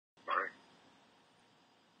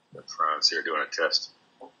Franz here doing a test.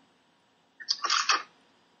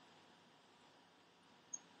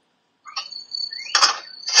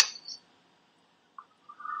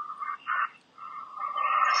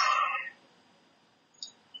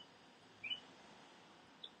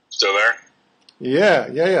 Still there?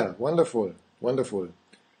 Yeah. Wonderful.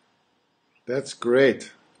 That's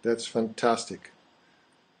great. That's fantastic.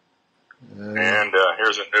 And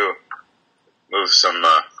here's a new, move some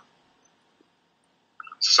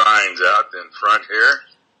signs out in front here.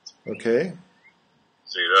 Okay.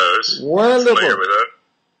 See those? Wonderful. Familiar with that?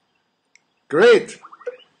 Great.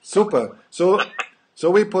 Super. So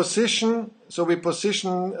we position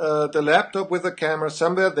the laptop with the camera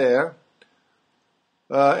somewhere there,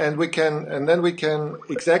 and then we can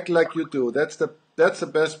exactly like you do. That's the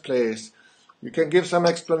best place. You can give some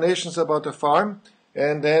explanations about the farm,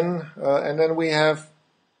 and then we have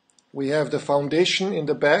the foundation in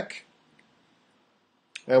the back,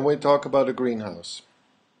 and we talk about the greenhouse.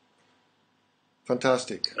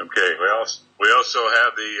 Fantastic. Okay. We also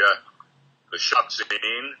have the shop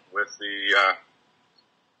scene with the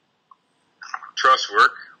truss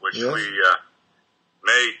work, which Yes. we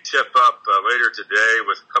may tip up later today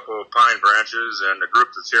with a couple of pine branches and a group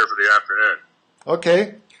that's here for the afternoon.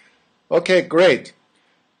 Okay, great.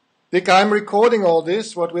 Dick, I'm recording all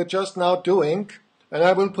this, what we're just now doing, and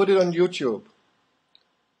I will put it on YouTube.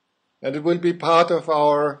 And it will be part of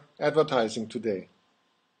our advertising today.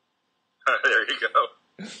 There you go.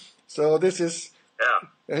 So this is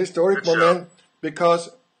a historic Good moment show. because,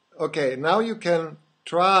 okay, now you can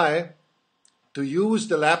try to use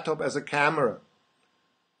the laptop as a camera.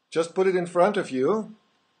 Just put it in front of you.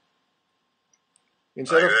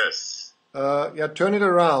 Instead Like of this. turn it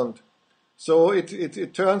around. So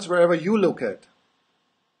it turns wherever you look at.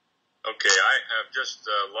 Okay, I have just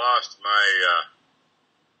lost my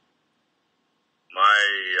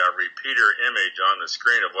repeater image on the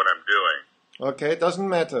screen of what I'm doing. Okay, it doesn't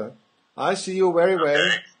matter. I see you very well.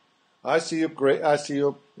 Okay. I see you great. I see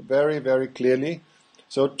you very, very clearly.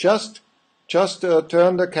 So just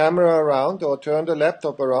turn the camera around or turn the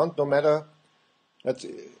laptop around. No matter.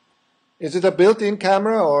 Is it a built-in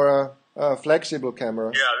camera or a flexible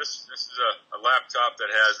camera? Yeah, this is a laptop that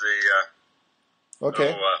has a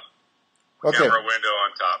Okay. camera window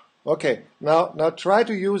on top. Okay. Now try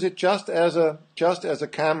to use it just as a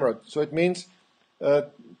camera. So it means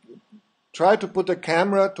try to put the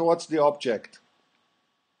camera towards the object.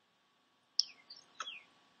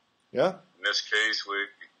 Yeah. In this case, we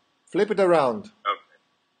Flip it around. okay.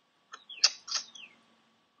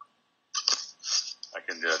 I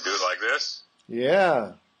can do it like this.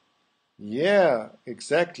 Yeah,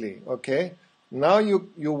 exactly. Okay. Now you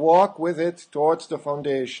walk with it towards the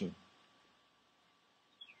foundation.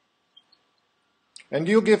 And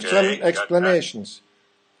you give some Okay, got explanations.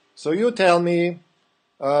 So you tell me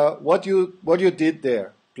what you did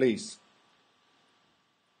there, please.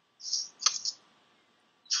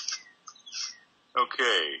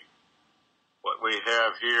 Okay. What we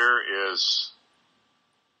have here is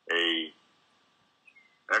a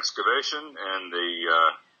excavation and the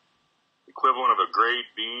equivalent of a grade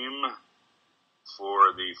beam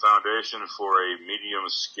for the foundation for a medium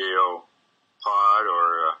scale pod,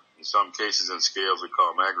 or in some cases in scales we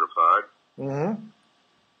call them AgriPod. Mm-hmm.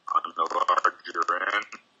 On the larger end.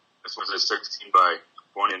 This was a 16 by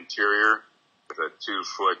 1 interior with a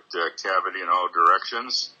 2-foot cavity in all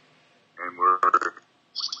directions. And we're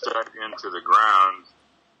set into the ground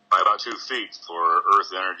by about 2 feet for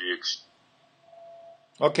earth energy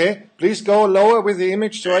Okay, please go lower with the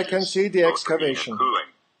image so I can see the excavation. cooling.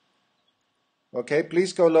 Okay,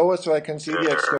 please go lower so I can see the excavation.